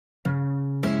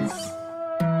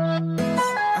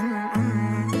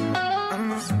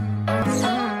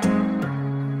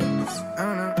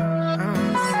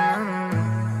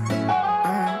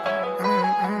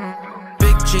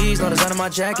design on my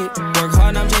jacket. Work hard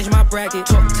and I'm changing my bracket.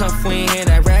 Talk tough, we ain't hear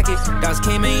that racket. Dogs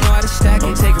came and you know how to stack it.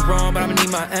 Don't take it wrong, but I'ma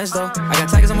need my ends though. I got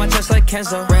tigers on my chest like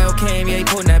Kenzo. Rail came, yeah, he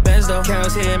putting that Benz though.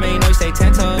 Carol's here, man, you know he stay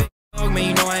 10 toes. Dog, man,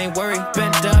 you know I ain't worried.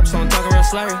 Bent up, so I'm talking real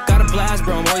slurry. Got a blast,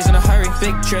 bro, I'm always in a hurry.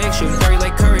 Big Drake, shooting dirty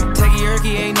like Curry. Take a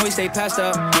yerky, ain't know he stay passed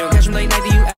up. You don't catch him late night,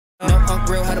 do you act up? No, Unc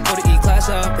real, how to put an E-class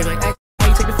up. They like, how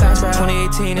you take the fast ride?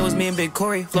 2018, it was me and Big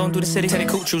Corey. Flowing through the city, had a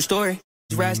cool true story.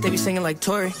 Rats, they be singing like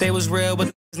Tory. They was real,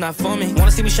 but it's not for me.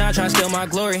 Wanna see me shine, try to steal my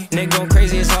glory. Nigga going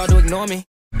crazy, it's hard to ignore me.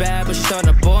 Bad, but she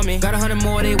starting to bore me. Got 100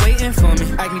 more, they waiting for me.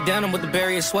 Ike me down, I'm with the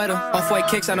barrier sweater. Off-white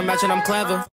kicks, I don't match it, I'm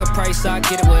clever. A price, I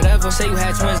get it, whatever. Say you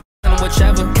had twins,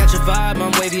 whichever. Catch a vibe,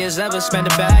 I'm wavy as ever. Spend a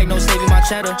bag, no saving my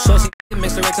cheddar. Saucy,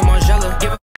 Mr. Rex and Margiela.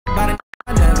 Give a about it,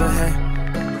 I never had.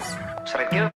 Should I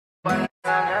give a about it,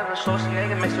 I never. Saucy,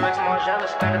 Mr. Rex and Margiela.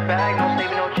 Spend a bag, no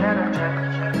saving no cheddar.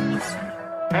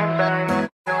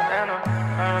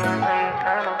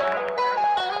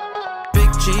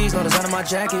 Big G's, no design on my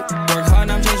jacket. Work hard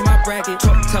and I'm changing my bracket.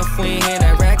 Talk tough, we ain't hear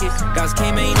that racket. Guys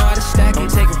came and you know how to stack it.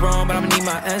 Don't take it wrong, but I'ma need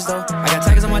my ends though. I got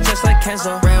tigers on my chest like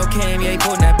Kenzo. Rail came, yeah, he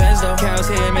putting that Benz though. Carol's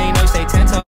here, man, you know he stay 10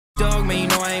 toes. Dog, man, you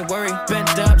know I ain't worried.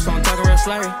 Bent up, so I'm talking real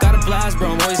slurry. Got a blast,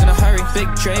 bro, I'm always in a hurry. Big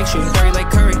Drake, shooting dirty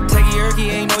like Curry. Take a yerky,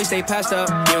 ain't know he stay passed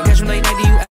up. You don't catch him late night, do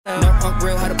you act up? No, Unc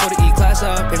real, how to put an E-class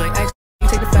up. They like,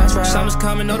 take the fast ride. Summer's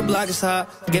coming, know the block is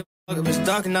hot. Get a fuck if it's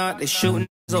dark or not. They shooting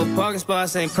old parking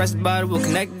spots. Ain't pressed about it, we'll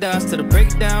connect the dots. Till the break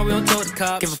it down, we don't talk the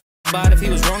cops. Give a fuck about if he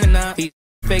was wrong or not. He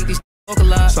fake, these talk a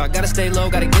lot. So I gotta stay low,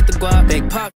 gotta get the guap. They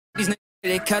pop, these niggas,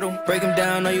 they kettle. Break them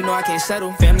down, no you know I can't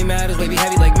settle. Family matters, wavy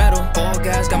heavy like metal. All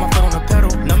gas, got my foot on the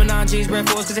pedal. Number 9 G's, red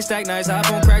force cause they stack nice.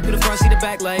 iPhone crack through the front, see the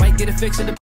back light. Might get it fixed at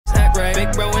the act right.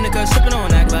 Big bro in the cut, sippin'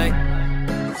 on act like.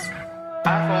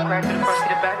 iPhone crack through the front, see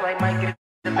the back light. Might get it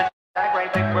the bitch act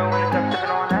right. Big bro in the cut, sippin'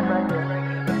 on act right.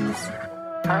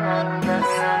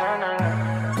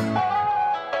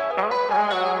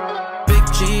 Big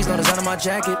G's, no design on my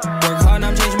jacket. Work hard and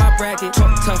I'm changing my bracket.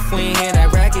 Talk tough, we ain't hear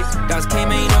that racket. Dogs came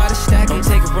and you know how to stack it. Don't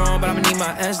take it wrong, but I'ma need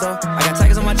my ends though. I got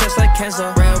tigers on my chest like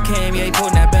Kenzo. Rail came, yeah, he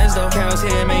putting that Benz though. Carol's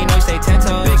here, man, you know he stay 10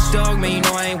 toes. Big dog, man, you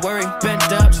know I ain't worried. Bent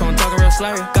up, so I'm talking real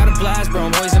slurry. Got a blast, bro,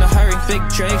 I'm always in a hurry. Big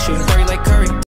Drake, shooting dirty like Curry.